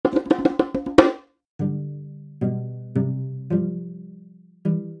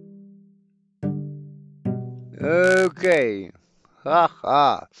Okay. Ha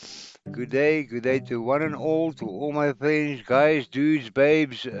ha. Good day to one and all, to all my friends, guys, dudes,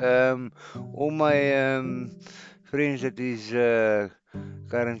 babes, all my friends that is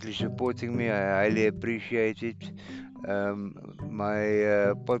currently supporting me. I highly appreciate it.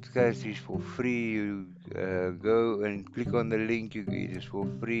 My podcast is for free. You go and click on the link. It is for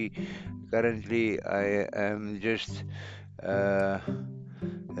free. Currently, I am just uh,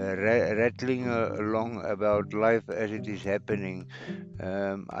 rattling along about life as it is happening.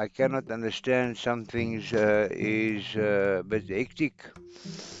 I cannot understand some things is a bit hectic.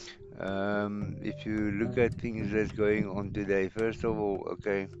 If you look at things that's going on today, first of all,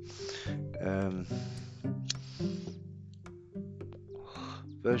 okay, um,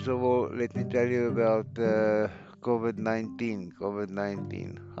 first of all, let me tell you about COVID-19.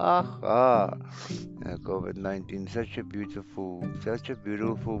 COVID-19. Ha ha. COVID-19, such a beautiful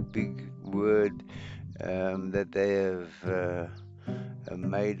big word that they have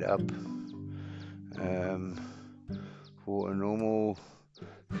made up um, for a normal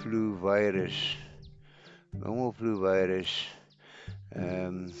flu virus. Normal flu virus.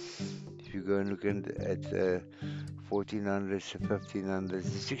 Um, if you go and look at 1400s, 1500s, the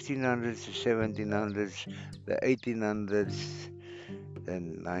 1600s, the 1700s, the 1800s, the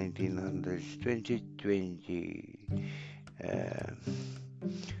 1900s, 2020. Um,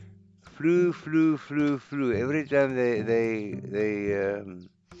 flu. Every time they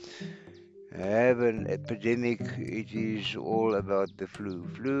have an epidemic, it is all about the flu.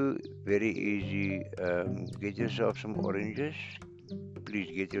 Flu, very easy. Get yourself some oranges. Please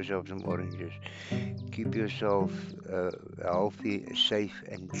get yourself some oranges. Keep yourself healthy, safe,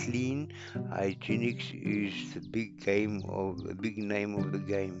 and clean. Hygienics is the big name of the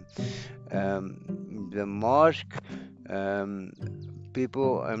game. The mask. Um,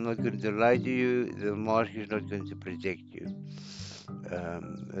 People, I'm not going to lie to you. The mask is not going to protect you.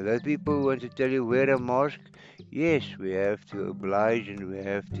 Those people who want to tell you wear a mask. Yes, we have to oblige and we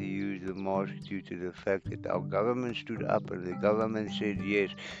have to use the mask due to the fact that our government stood up and the government said,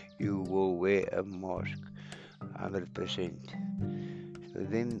 yes, you will wear a mask, 100%. So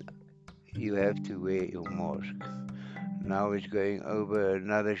then you have to wear your mask. Now it's going over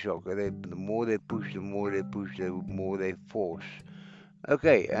another shock. The more they push, the more they force.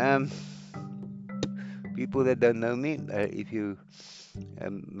 Okay, people that don't know me, if you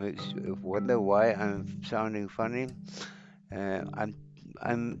wonder why I'm sounding funny, I'm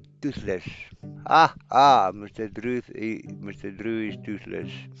toothless. Mr. Drew is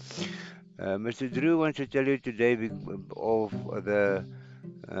toothless. Mr. Drew wants to tell you today of the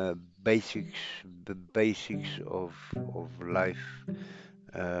uh, basics, the basics of life.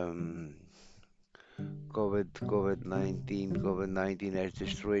 Um, COVID-19 has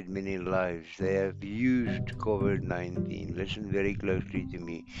destroyed many lives. They have used COVID-19. Listen very closely to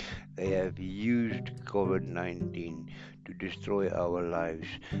me. They have used COVID-19 to destroy our lives.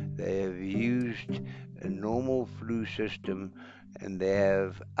 They have used a normal flu system and they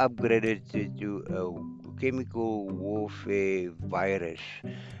have upgraded it to a chemical warfare virus.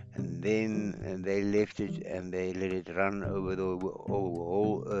 And then they left it and they let it run over the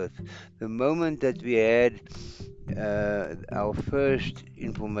whole earth. The moment that we had our first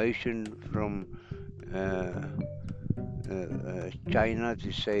information from uh, China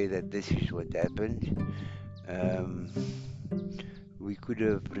to say that this is what happened, um, we could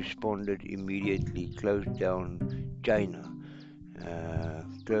have responded immediately, closed down China,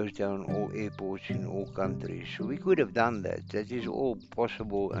 closed down all airports in all countries. So we could have done that. That is all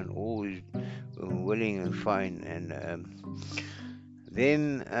possible and all is willing and fine. And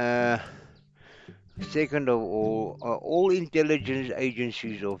then. Second of all intelligence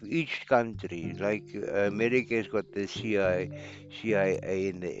agencies of each country, like America has got the CIA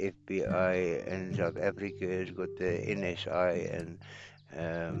and the FBI, and South Africa has got the NSI and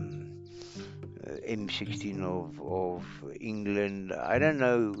um, M16 of England. I don't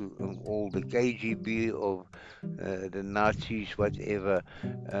know all the KGB of the Nazis, whatever.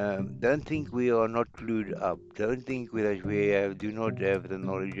 Don't think we are not clued up. Don't think that do not have the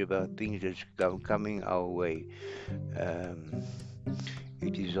knowledge about things that's coming our way. Um,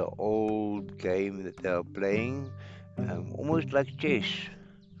 it is an old game that they are playing, almost like chess.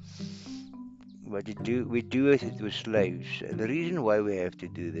 But we do it with slaves. And the reason why we have to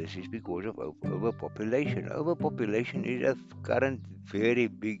do this is because of overpopulation. Overpopulation is a current very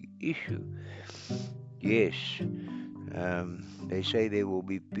big issue. Yes, they say there will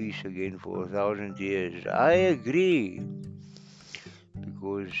be peace again for 1,000 years. I agree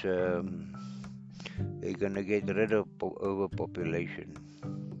because they're gonna get rid of overpopulation.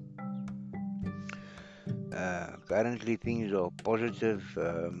 Currently, things are positive.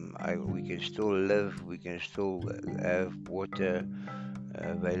 We can still live. We can still have water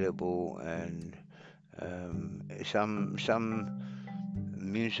available, and some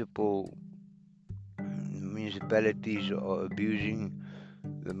municipal municipalities are abusing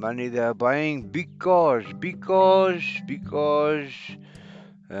the money they are buying big cars, because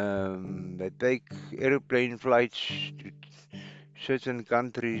they take airplane flights to certain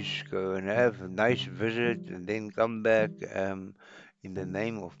countries, go and have a nice visit, and then come back in the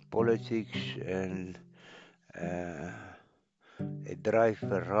name of politics, and uh, they drive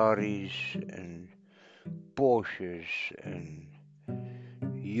Ferraris and Porsches and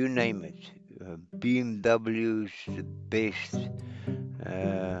you name it. BMW's the best,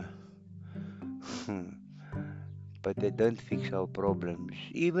 uh, but they don't fix our problems.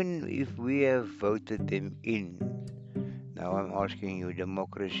 Even if we have voted them in. Now I'm asking you,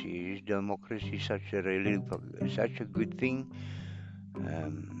 democracy, is democracy such a good thing?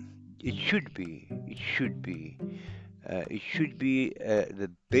 Um, it should be. It should be. It should be the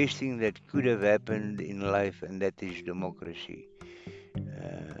best thing that could have happened in life, and that is democracy.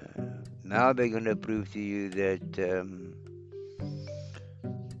 Now they're going to prove to you that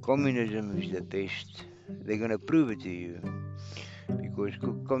communism is the best. They're going to prove it to you because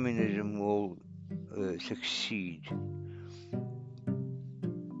communism will succeed.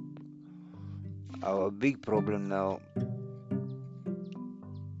 Our big problem now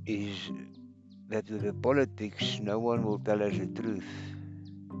is that with the politics, no one will tell us the truth.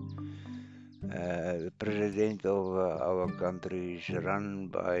 The president of our country is run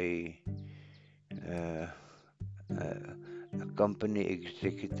by uh, a company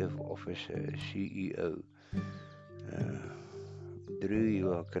executive officer, CEO. Uh, Drew,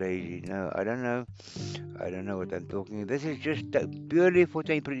 you are crazy. No, I don't know. I don't know what I'm talking. This is just purely for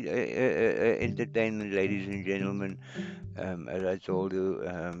entertainment, ladies and gentlemen. As I told you,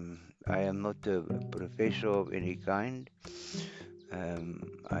 I am not a professor of any kind.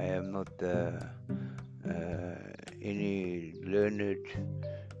 I am not any learned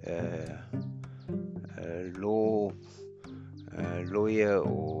uh, lawyer,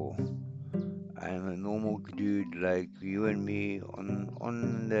 or I'm a normal dude like you and me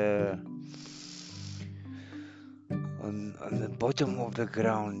on the bottom of the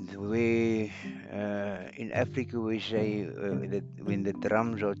ground, where in Africa we say that when the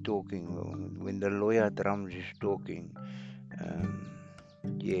drums are talking, when the lawyer drums is talking, um,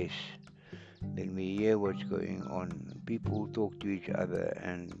 yes, then we hear what's going on. People talk to each other,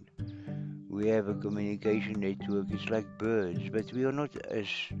 and we have a communication network. It's like birds, but we are not as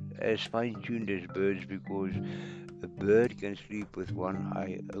fine-tuned as birds, because a bird can sleep with one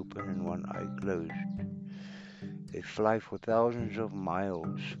eye open and one eye closed. They fly for thousands of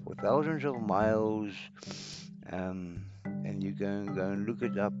miles, and you can go and look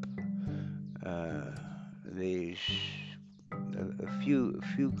it up. Uh, there's a few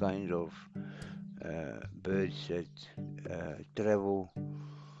kinds of birds that travel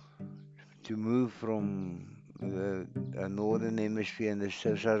to move from the northern hemisphere and the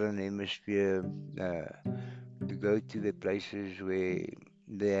southern hemisphere to go to the places where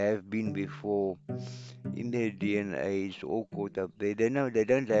they have been before. In their DNA, it's all caught up there. They know they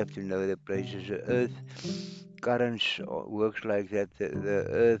don't have to know the places. The Earth currents works like that. The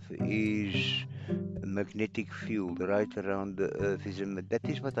Earth is a magnetic field right around the Earth. That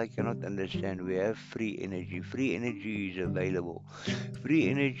is what I cannot understand. We have free energy. Free energy is available. Free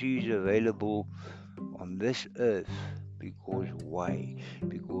energy is available on this Earth because why?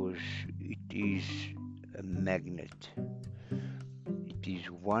 Because it is a magnet. It is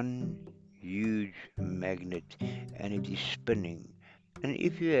one huge magnet, and it is spinning. And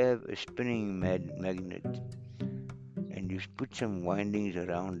if you have a spinning magnet and you put some windings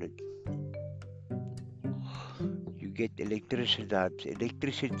around it, you get electricidad.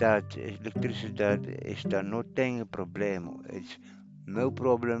 Electricidad está no tem problema. It's no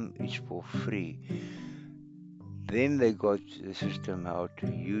problem, it's for free. Then they got the system how to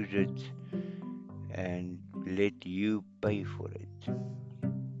use it and let you pay for it.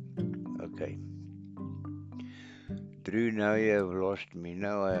 Okay. Drew, now you have lost me.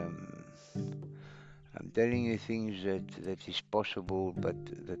 Now I'm telling you things that is possible, but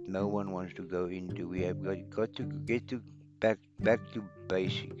that no one wants to go into. We have got to get to back to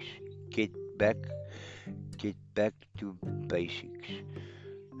basics. Get back get back to basics.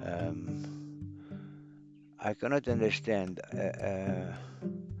 Um, I cannot understand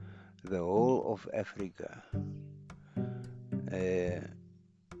the whole of Africa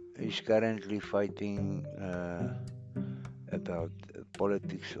is currently fighting about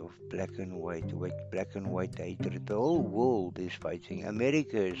politics of black and white hatred. The whole world is fighting.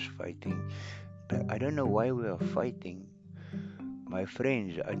 America is fighting. But I don't know why we are fighting. My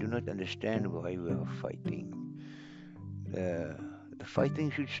friends, I do not understand why we are fighting. The, the fighting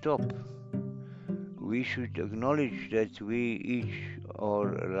should stop. We should acknowledge that we each are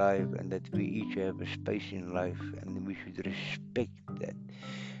alive and that we each have a space in life, and we should respect that.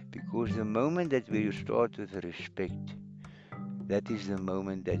 Because the moment that we start with respect, that is the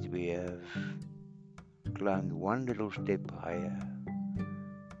moment that we have climbed one little step higher.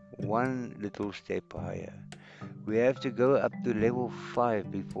 One little step higher. We have to go up to level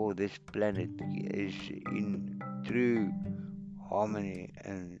 5 before this planet is in true harmony,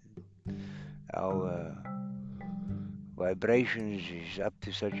 and our vibrations is up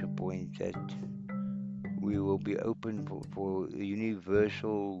to such a point that we will be open for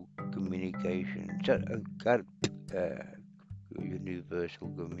universal communication. Universal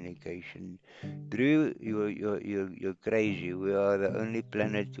communication. Drew, you're crazy. We are the only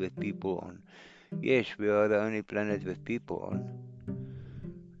planet with people on. Yes, we are the only planet with people on.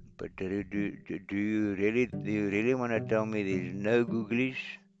 But do you really want to tell me there's no Googlies?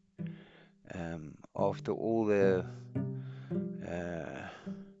 After all the uh,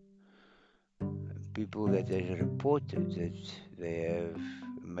 people that has reported that they have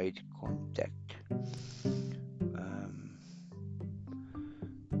made contact. Um,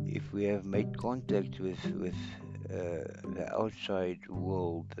 if we have made contact with the outside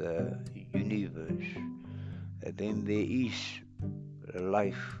world, the universe, then there is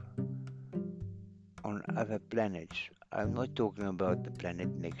life on other planets. I'm not talking about the planet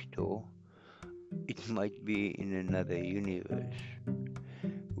next door. It might be in another universe.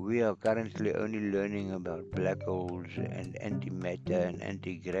 We are currently only learning about black holes and antimatter and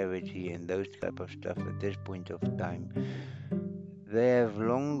anti-gravity and those type of stuff at this point of time. They have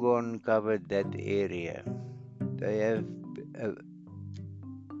long gone covered that area. They have uh,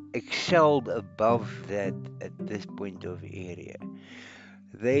 excelled above that at this point of area.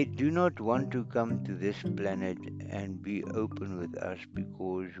 They do not want to come to this planet and be open with us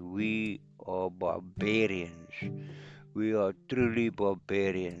because we are barbarians. We are truly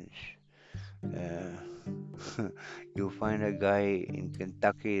barbarians. Uh, you'll find a guy in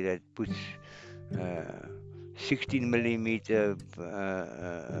Kentucky that puts uh, 16 millimeter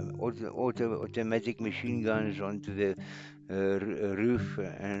automatic machine guns onto the roof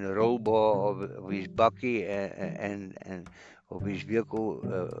and roll bar of his bucky and of his vehicle.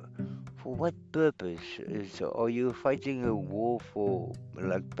 For what purpose? Are you fighting a war for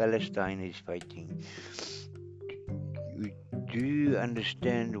like Palestine is fighting? You- Do you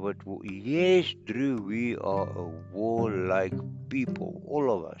understand what war? Yes, Drew, we are a warlike people. All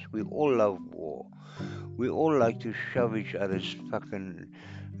of us. We all love war. We all like to shove each other's fucking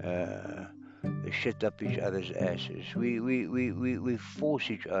uh, shit up each other's asses. We force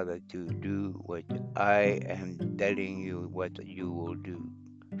each other to do what I am telling you what you will do.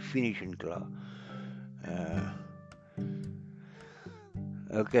 Finish and clear. Uh,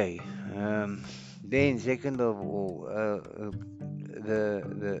 okay. Then, second of all, the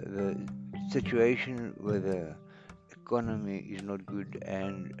situation with the economy is not good,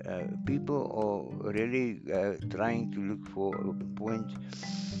 and people are really trying to look for a point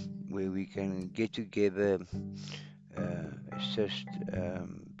where we can get together, assist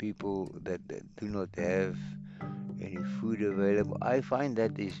people that do not have any food available. I find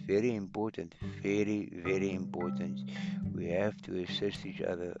that is very important, very important. We have to assist each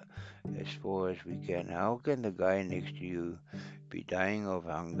other as far as we can. How can the guy next to you be dying of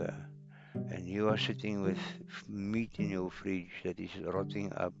hunger and you are sitting with meat in your fridge that is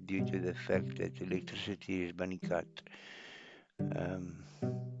rotting up due to the fact that electricity is being cut? Um,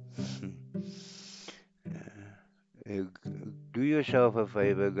 do yourself a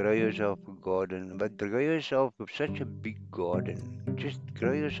favor, grow yourself a garden, but grow yourself such a big garden. Just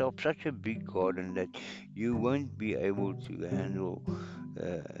grow yourself such a big garden that you won't be able to handle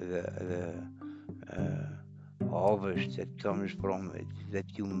the harvest that comes from it.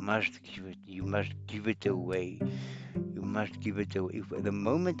 That you must give it away. You must give it away. If the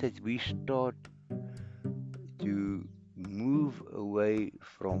moment that we start to move away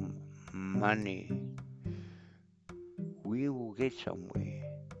from money, we will get somewhere.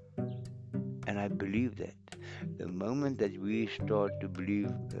 And I believe that the moment that we start to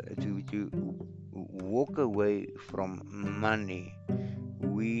believe to walk away from money,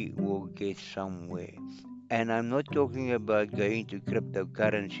 we will get somewhere. And I'm not talking about going to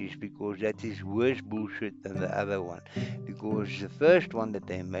cryptocurrencies because that is worse bullshit than the other one. Because the first one that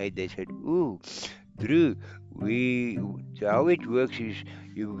they made, they said, "Ooh, True. We How it works is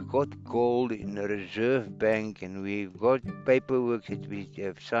you've got gold in the reserve bank, and we've got paperwork that we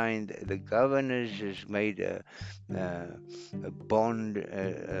have signed. The governors has made a bond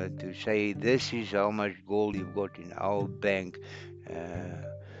to say this is how much gold you've got in our bank,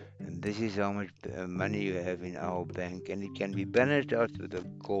 and this is how much money you have in our bank, and it can be balanced out with the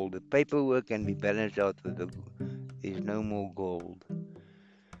gold. The paperwork can be balanced out with the. There's no more gold.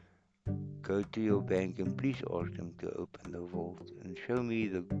 Go to your bank and please ask them to open the vault and show me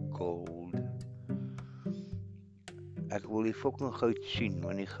the gold. Ek wil die fucking goud sien,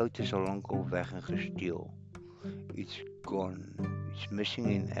 want die goud is al lank al weg en gesteel. It's gone. It's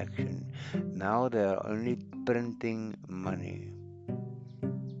missing in action. Now they are only printing money.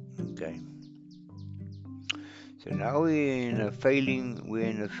 Okay. So now we're in a fallacy.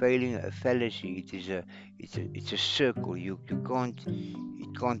 It's a circle.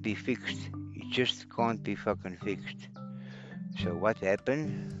 It can't be fixed. It just can't be fucking fixed. So what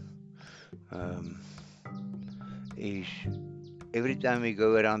happened um, is every time we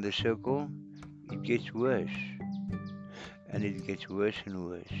go around the circle, it gets worse, and it gets worse and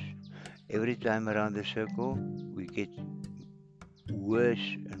worse. Every time around the circle, we get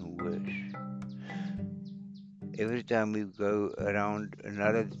worse and worse. Every time we go around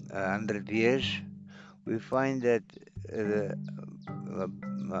another 100 years, we find that the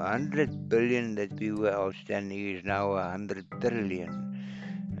 100 billion that we were outstanding is now 100 trillion.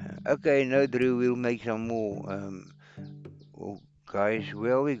 Okay, no, Drew, we'll make some more. Oh, guys,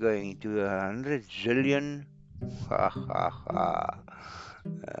 where are we going? To 100 zillion? Ha ha ha.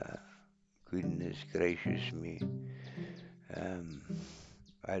 Uh, Goodness gracious me. Um,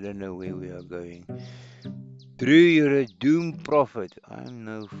 I don't know where we are going. Drew, you're a doom prophet. I'm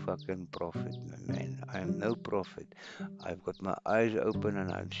no fucking prophet, my man. I'm no prophet. I've got my eyes open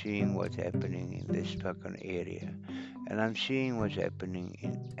and I'm seeing what's happening in this fucking area. And I'm seeing what's happening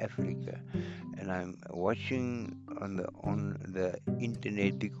in Africa. And I'm watching on the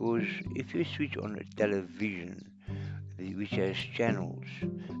internet, because if you switch on a television which has channels,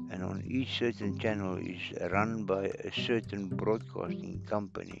 and on each certain channel is run by a certain broadcasting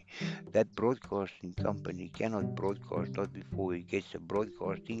company. That broadcasting company cannot broadcast not before he gets a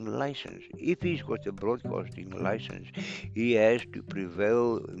broadcasting license. If he's got a broadcasting license, he has to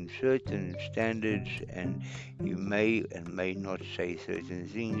prevail in certain standards, and he may and may not say certain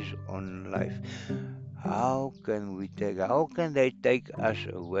things on life. How can they take us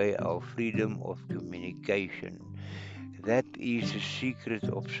away our freedom of communication? That is the secret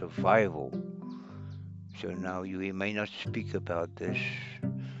of survival. So now we may not speak about this.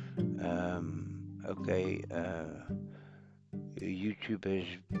 Okay, YouTube has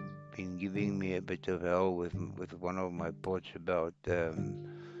been giving me a bit of hell with one of my pods about the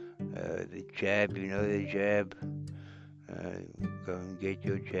jab. You know the jab. Go and get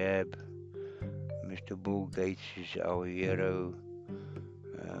your jab. Mr. Bill Gates is our hero.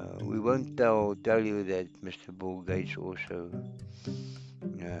 We won't tell you that Mr. Bill Gates also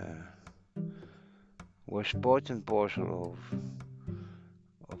was part and parcel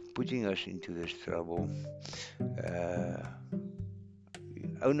of putting us into this trouble. Uh,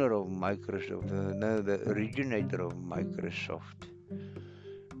 Owner of Microsoft, no, the originator of Microsoft.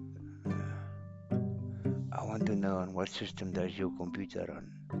 I want to know, on what system does your computer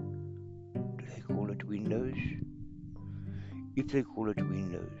run? Do they call it Windows? If they call it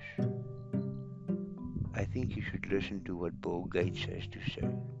Windows, I think you should listen to what Bill Gates has to say.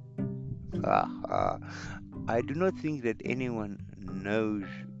 I do not think that anyone knows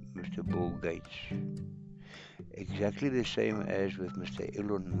Mr. Bill Gates. Exactly the same as with Mr.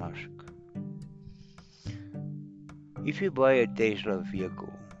 Elon Musk. If you buy a Tesla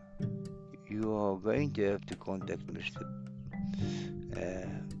vehicle, you are going to have to contact Mr.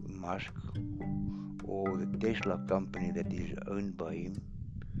 Musk or the Tesla company that is owned by him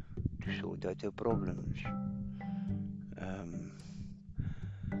to sort out your problems.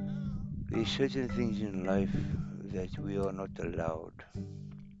 There's certain things in life that we are not allowed.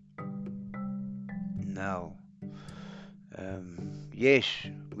 Now, yes,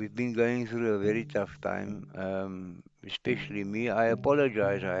 we've been going through a very tough time, especially me. I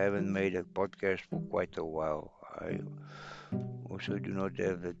apologize, I haven't made a podcast for quite a while. I also do not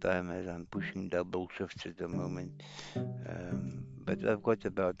have the time, as I'm pushing double shifts at the moment. But I've got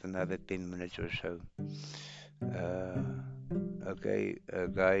about another 10 minutes or so. Okay,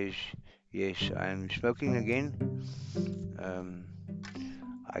 guys, yes, I'm smoking again. Um,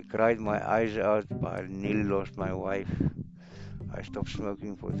 I cried my eyes out. I nearly lost my wife. I stopped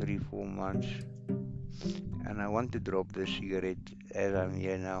smoking for 3, 4 months, and I want to drop the cigarette as I'm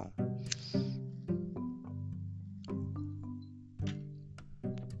here now.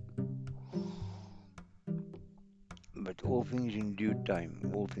 All things in due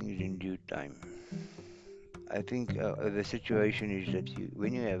time. All things in due time. I think the situation is that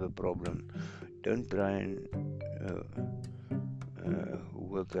when you have a problem, don't try and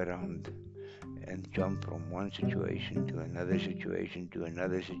work around and jump from one situation to another situation to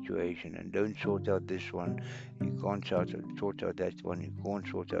another situation, and don't sort out this one. You can't sort out that one. You can't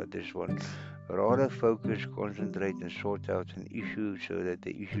sort out this one. Rather focus, concentrate, and sort out an issue so that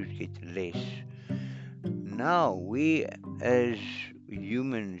the issues get less. Now, we as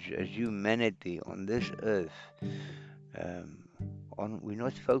humans, as humanity on this earth, um, we're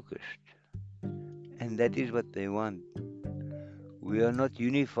not focused, and that is what they want. We are not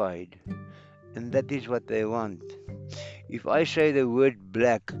unified, and that is what they want. If I say the word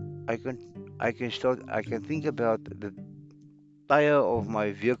black, I can I can think about the tire of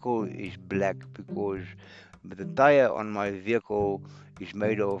my vehicle is black because the tire on my vehicle is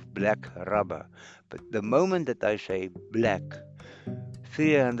made of black rubber. But the moment that I say black,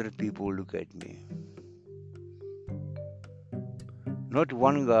 300 people look at me. Not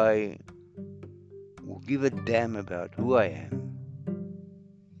one guy will give a damn about who I am.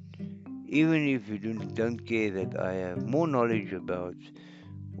 Even if you don't care that I have more knowledge about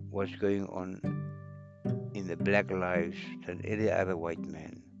what's going on in the black lives than any other white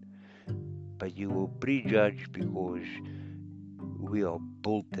man. But you will prejudge because we are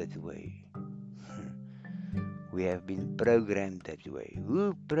built that way. We have been programmed that way.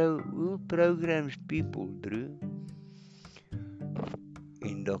 Who programs people, Drew?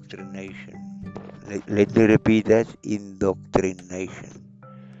 Indoctrination. Let me repeat that. Indoctrination.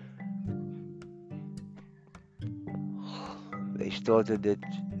 They started it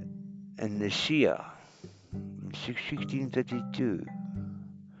in Nicaea in 1632.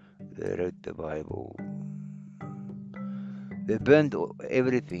 They wrote the Bible. They burned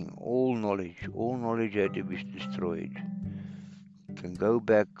everything, all knowledge. All knowledge had to be destroyed. You can go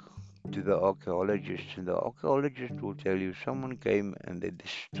back to the archaeologists, and the archaeologists will tell you someone came and they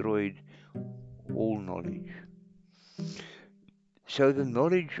destroyed all knowledge. So the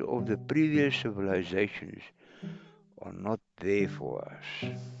knowledge of the previous civilizations are not there for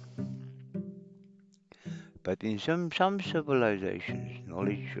us. But in some civilizations,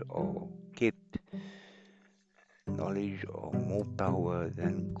 knowledge are kept. Knowledge are more power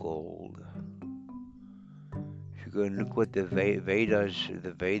than gold. If you go and look what the Vedas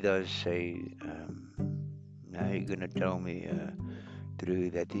say. Now you're gonna tell me,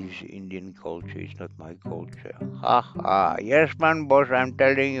 Drew, that is Indian culture. It's not my culture. Ha ha. Yes, man, boss. I'm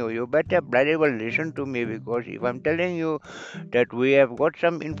telling you, you better bloody well listen to me because if I'm telling you that we have got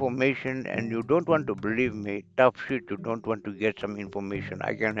some information and you don't want to believe me, tough shit. You don't want to get some information.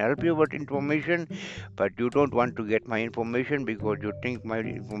 I can help you with information, but you don't want to get my information because you think my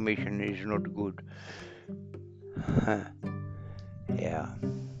information is not good. Huh. Yeah.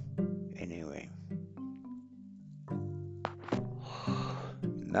 Anyway,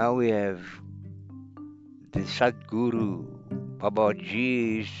 now we have the Sadguru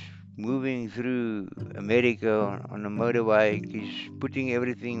Babaji is moving through America on a motorbike. He's putting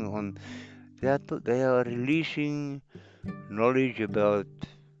everything on. They are releasing knowledge about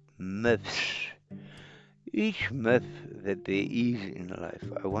myths. Each myth that there is in life,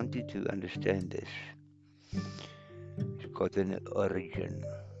 I want you to understand this. It's got an origin.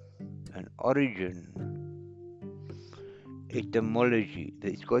 An origin. Etymology.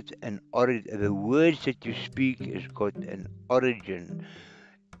 It's got an origin. The words that you speak has got an origin.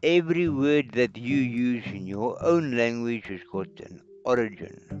 Every word that you use in your own language has got an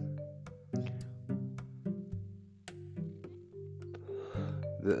origin.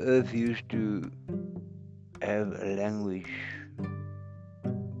 The earth used to have a language,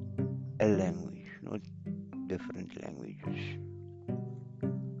 not different languages.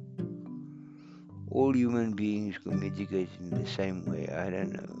 All human beings communicate in the same way. I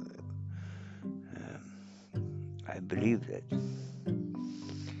don't know. I believe that.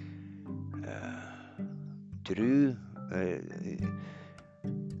 True.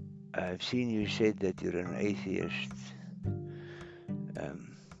 I've seen you said that you're an atheist.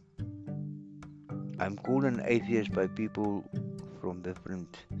 Um, I'm called an atheist by people from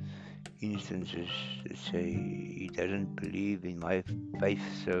different instances that say he doesn't believe in my faith,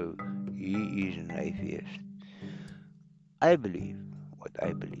 so he is an atheist. I believe what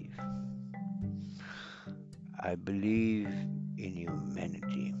I believe. I believe in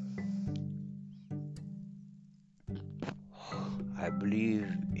humanity. I believe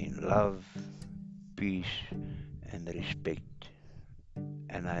in love, peace, and respect.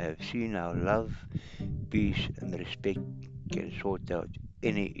 And I have seen how love, peace, and respect can sort out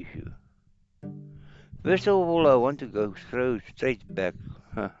any issue. First of all, I want to go throw straight back.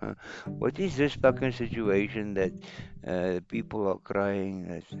 What is this fucking situation that people are crying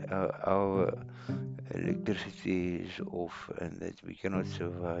that our electricity is off and that we cannot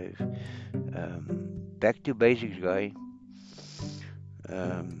survive? Back to basics, guy.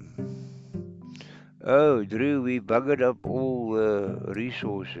 Um, oh, Drew, we buggered up all the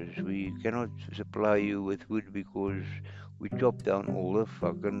resources. We cannot supply you with wood because we chopped down all the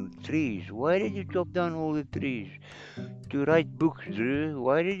fucking trees. Why did you chop down all the trees? To write books, Drew.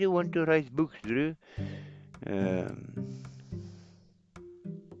 Why did you want to write books, Drew? Um,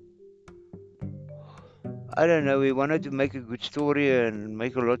 I don't know. We wanted to make a good story and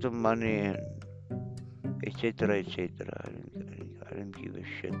make a lot of money and etc. etc. I don't give a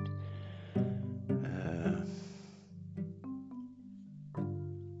shit. Uh,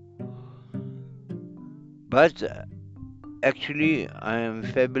 but actually, I am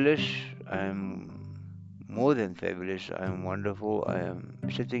fabulous. I am more than fabulous. I am wonderful. I am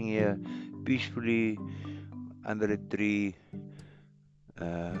sitting here peacefully under a tree.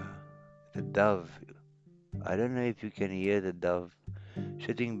 Uh, the dove. I don't know if you can hear the dove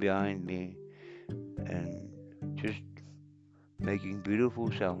sitting behind me and just making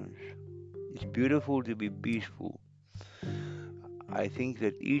beautiful sounds. It's beautiful to be peaceful. I think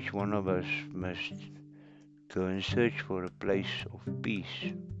that each one of us must go and search for a place of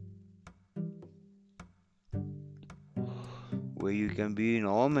peace where you can be in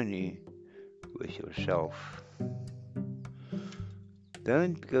harmony with yourself.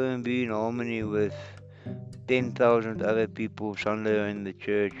 Don't go and be in harmony with 10,000 other people somewhere in the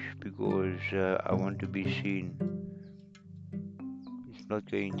church because I want to be seen. It's not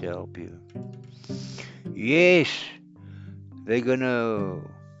going to help you. Yes, they're gonna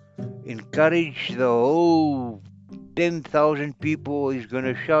encourage the whole 10,000 people is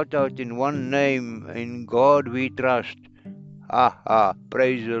gonna shout out in one name, in God we trust. Ha ha,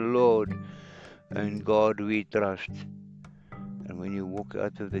 praise the Lord, in God we trust. And when you walk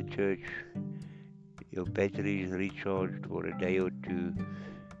out of the church, your battery is recharged for a day or two,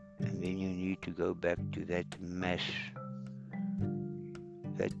 and then you need to go back to that mass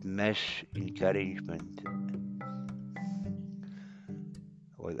encouragement.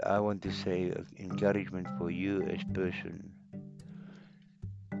 Well, I want to say encouragement for you as person.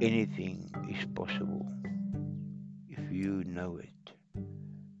 Anything is possible if you know it.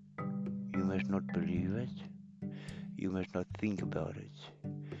 You must not believe it. You must not think about it.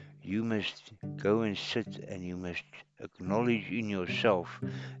 You must go and sit and you must acknowledge in yourself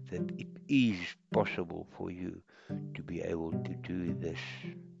that it is possible for you to be able to do this.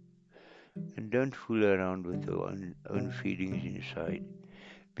 And don't fool around with your own feelings inside.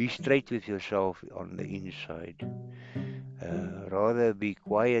 Be straight with yourself on the inside. Rather be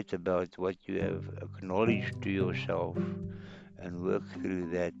quiet about what you have acknowledged to yourself and work through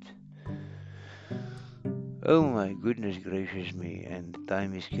that. Oh my goodness gracious me, and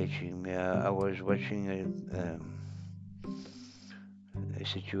time is catching me. I was watching a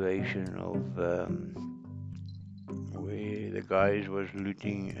situation of where the guys was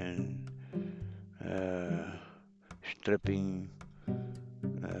looting and uh, stripping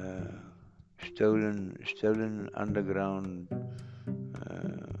uh, stolen underground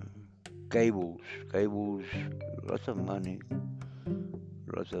uh, cables, lots of money,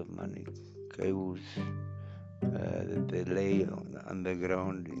 cables that they lay on the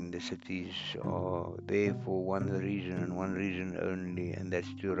underground in the cities are there for one reason and one reason only, and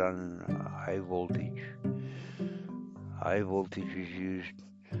that's to run high voltage. High voltage is used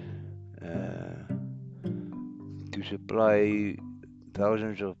uh, to supply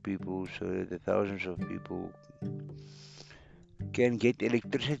thousands of people so that the thousands of people can get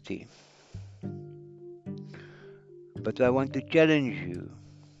electricity. But I want to challenge you.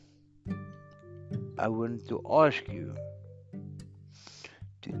 I want to ask you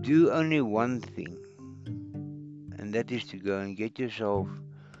to do only one thing, and that is to go and get yourself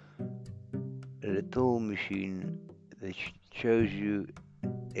a little machine that shows you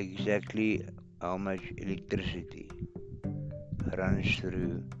exactly how much electricity runs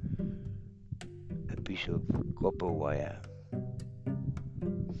through a piece of copper wire.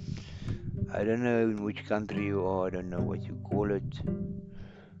 I don't know in which country you are, I don't know what you call it.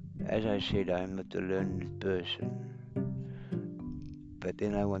 As I said, I'm not a learned person. But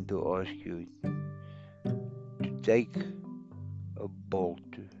then I want to ask you to take a bolt,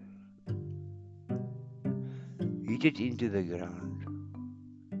 hit it into the ground,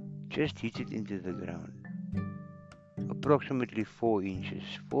 just hit it into the ground, approximately 4 inches.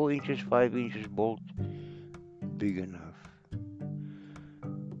 4 inches, 5 inches bolt, big enough.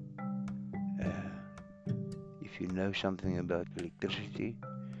 Uh, you know something about electricity,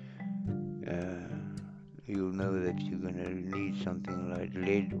 uh, you'll know that you're going to need something like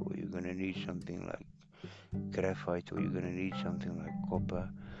lead, or you're going to need something like graphite, or you're going to need something like copper.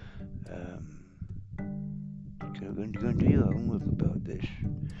 Um, go and do your homework about this,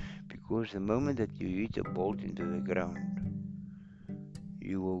 because the moment that you hit a bolt into the ground,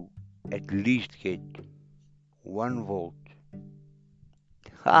 you will at least get 1 volt.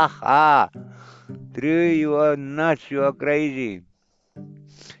 Ha ha! Drew, you are nuts, you are crazy.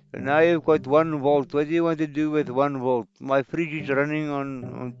 So now you've got 1 volt. What do you want to do with 1 volt? My fridge is running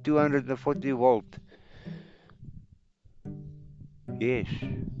on 240 volt. Yes,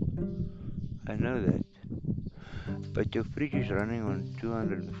 I know that. But your fridge is running on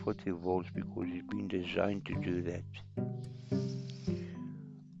 240 volts because it's been designed to do that.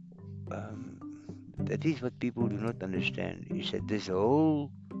 Um, that is what people do not understand, is that this whole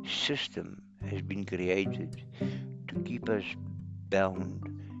system has been created to keep us bound,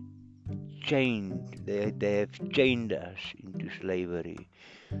 chained. They have chained us into slavery.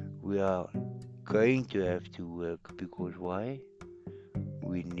 We are going to have to work because why?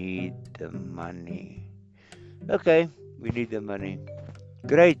 We need the money. Okay, we need the money.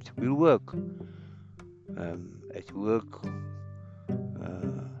 Great, we'll work. At work,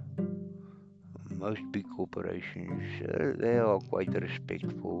 uh, most big corporations, they are quite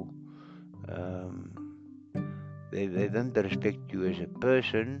respectful. Um, they don't respect you as a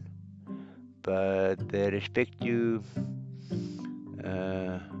person, but they respect you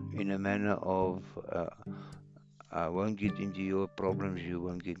in a manner of I won't get into your problems, you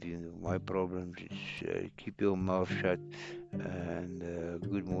won't get into my problems. It's, keep your mouth shut. And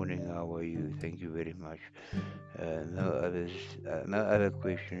good morning, how are you? Thank you very much. No other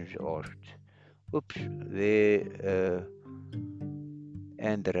questions asked. Oops, there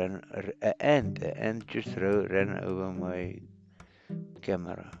and just ran over my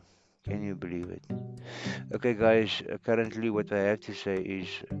camera. Can you believe it? Okay, guys. Currently, what I have to say is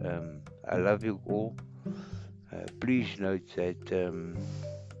I love you all. Please note that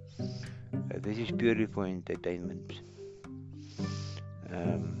this is purely for entertainment.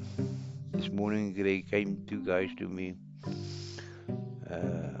 Um, this morning they came 2 guys to me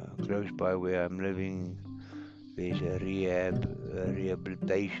close by where I'm living. There's a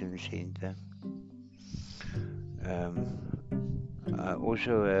rehabilitation center. Um, I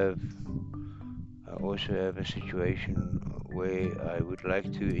also have I also have a situation where I would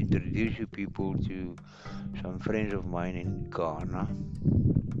like to introduce you people to some friends of mine in Ghana.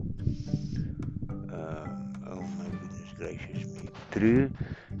 Oh my goodness gracious me. True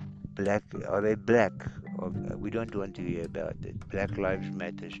black, are they black? We don't want to hear about it. Black Lives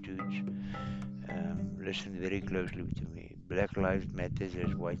Matter, dudes. Listen very closely to me. Black Lives Matter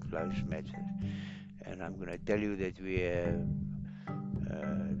as White Lives Matter. And I'm going to tell you that we have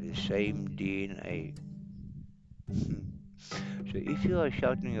the same DNA. So if you are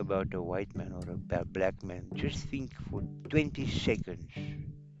shouting about a white man or a black man, just think for 20 seconds.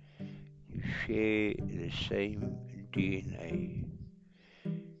 You share the same DNA.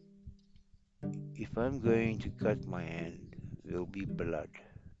 If I'm going to cut my hand, there'll be blood.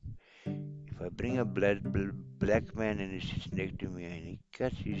 If I bring a black man and he sits next to me and he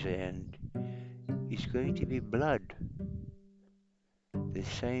cuts his hand, it's going to be blood. The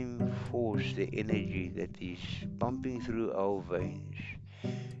same force, the energy that is pumping through our veins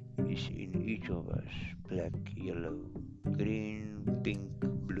is in each of us. Black, yellow, green, pink,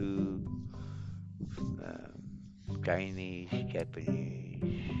 blue, Chinese,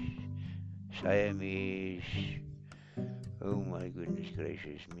 Japanese, Siamese. Oh my goodness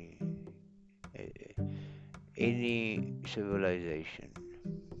gracious me. Any civilization,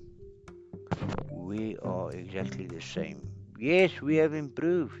 we are exactly the same. Yes, we have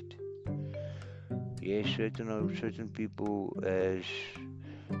improved. Yes, certain people has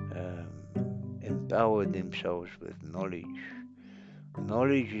empowered themselves with knowledge.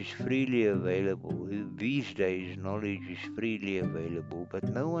 Knowledge is freely available. These days, knowledge is freely available, but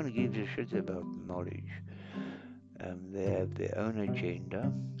no one gives a shit about knowledge. They have their own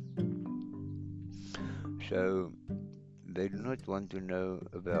agenda, so they do not want to know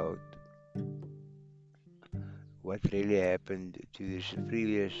about what really happened to the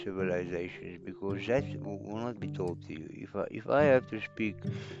previous civilizations, because that will not be told to you. If I have to speak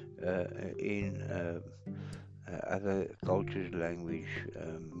in other cultures' language.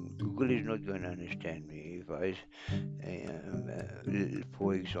 Google is not going to understand me if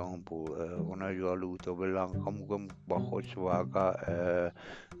for example, ona jalo to belang kamu kamu bakot swaka,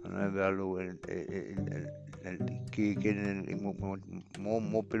 ona jalo kikin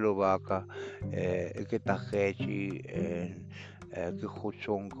mo pilo waka, ke takechi en ke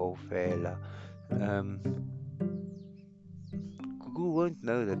khotsong ko fela. Um, Google won't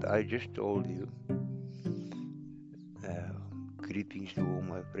know that I just told you. Uh, Greetings to all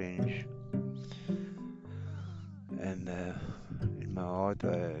my friends, and in my heart,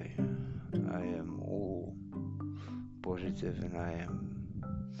 I am all positive, and I am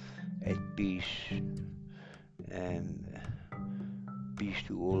at peace, and peace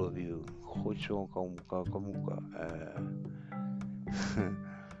to all of you. God zo kamuka kamuka. Uh,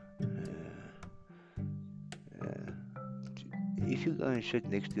 if you go and sit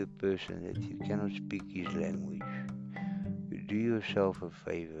next to a person that you cannot speak his language, you do yourself a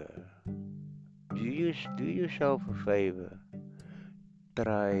favor. Do yourself a favor.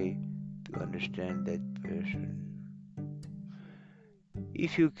 Try to understand that person.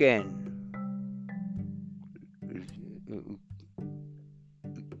 If you can,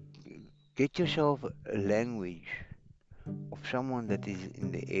 get yourself a language of someone that is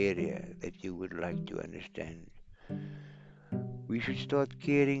in the area that you would like to understand. We should start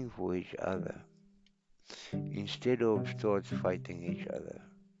caring for each other instead of start fighting each other.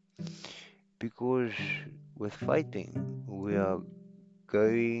 Because with fighting, we are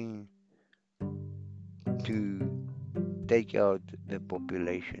going to take out the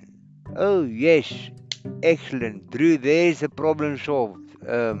population. Oh, yes, excellent. Drew, there's a problem solved.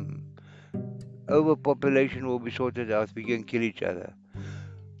 Overpopulation will be sorted out. We can kill each other.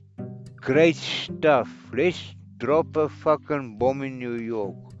 Great stuff. Let's drop a fucking bomb in New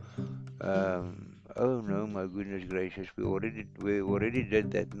York. Oh no, my goodness gracious. We already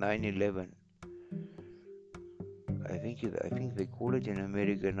did that 9/11. I think they call it in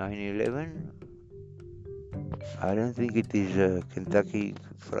America 9/11. I don't think it is a Kentucky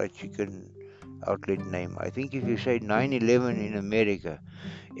Fried Chicken outlet name. I think if you say 9/11 in America,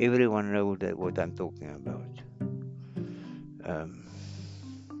 everyone knows that what I'm talking about. Um,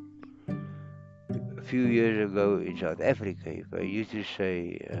 a few years ago in South Africa, if I used to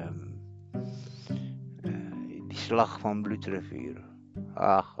say die slag van Bloedrivier,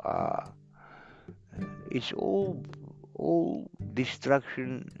 ah, it's all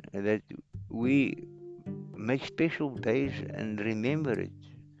destruction that we make special days and remember it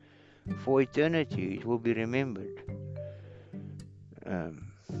for eternity. It will be remembered.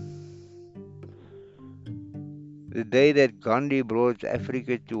 Um, the day that Gandhi brought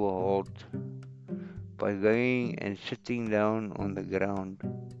Africa to a halt by going and sitting down on the ground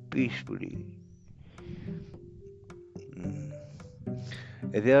peacefully. Mm.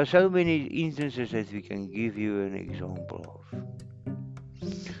 There are so many instances that we can give you an example of,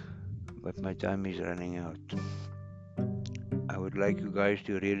 but my time is running out. I would like you guys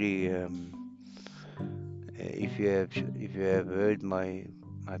to really, if you have heard my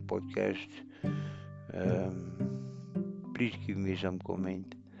podcast, please give me some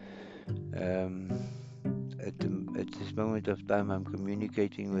comment. Um, at this moment of time, I'm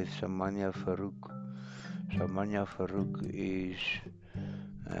communicating with Samanya Farouk. Samanya Farouk is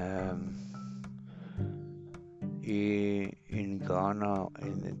um, in Ghana,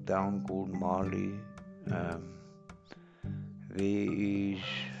 in a town called Mali. There is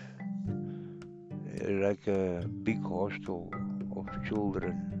like a big hostel of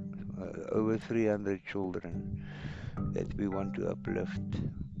children, over 300 children that we want to uplift.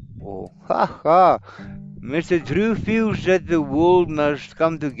 Oh, ha ha! Mr. Drew feels that the world must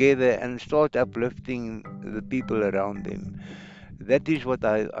come together and start uplifting the people around them. That is what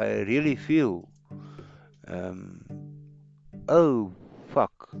I really feel. Um, oh,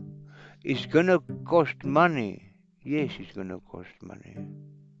 fuck. It's gonna cost money. Yes, it's gonna cost money.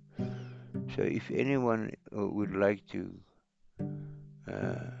 So if anyone would like to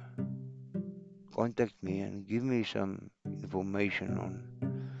uh, contact me and give me some information on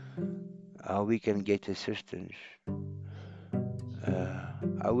how we can get assistance,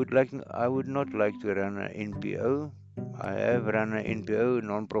 I would not like to run an NPO. I have run an NPO,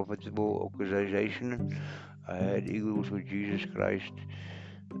 non-profitable organization. I had Eagles for Jesus Christ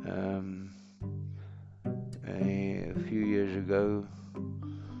um, a few years ago.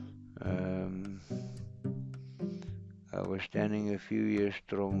 Um, I was standing a few years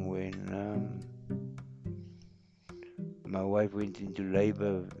strong when my wife went into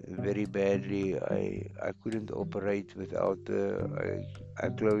labor very badly. I couldn't operate without her. I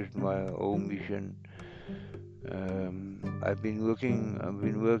closed my home mission. I've been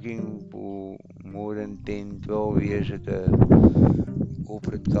working for more than 10, 12 years at a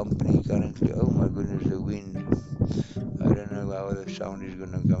corporate company currently. Oh my goodness, the wind. I don't know how the sound is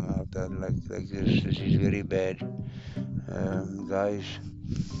gonna come out like this. This is very bad. Guys,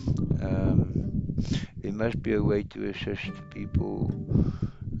 um, there must be a way to assist people.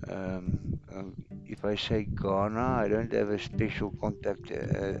 If I say Ghana, I don't have a special contact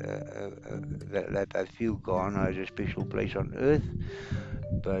that I feel Ghana is a special place on earth.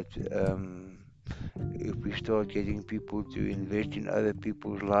 But if we start getting people to invest in other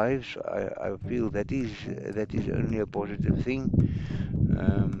people's lives, I feel that is only a positive thing.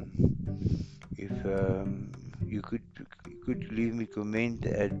 Um, if you could leave me comment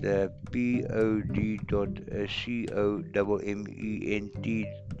at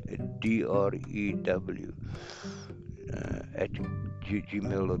pod.commentdrew at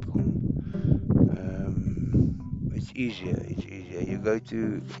gmail.com. It's easier. It's easier. You go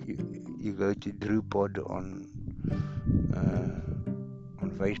to DrewPod on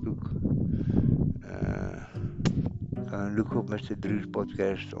Facebook. Look for Mr. Drew's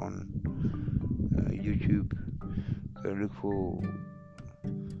podcast on YouTube. Go look for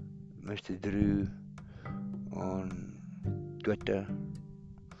Mr. Drew on Twitter.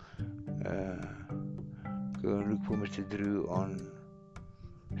 Uh, Go and look for Mr. Drew on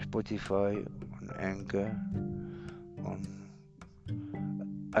Spotify, on Anchor, on.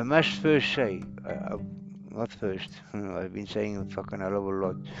 I must first say, not first. I've been saying a fucking hell of a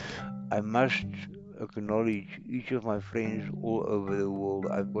lot. I must acknowledge each of my friends all over the world.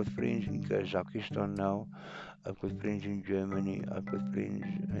 I've got friends in Kazakhstan now. I've got friends in Germany. I've got friends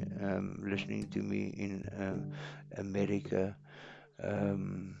listening to me in America.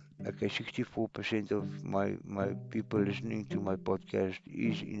 Okay, 64% of my people listening to my podcast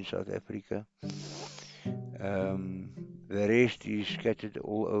is in South Africa. Um, the rest is scattered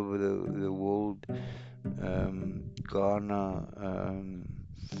all over the world. Ghana.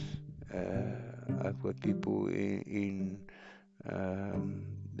 I've got people in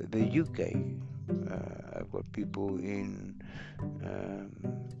the UK. I've got people in um,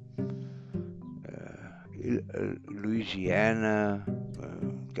 Louisiana,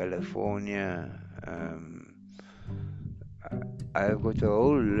 California. I've got a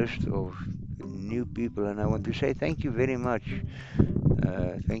whole list of new people, and I want to say thank you very much.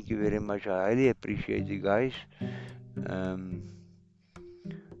 Thank you very much. I highly appreciate you guys. Um,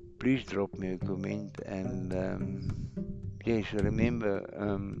 Please drop me a comment, and yes, remember,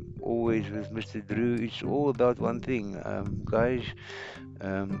 always with Mr. Drew, it's all about one thing, guys.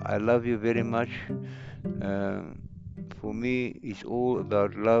 I love you very much. Um, for me, it's all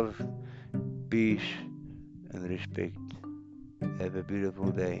about love, peace, and respect. Have a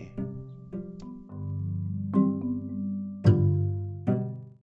beautiful day.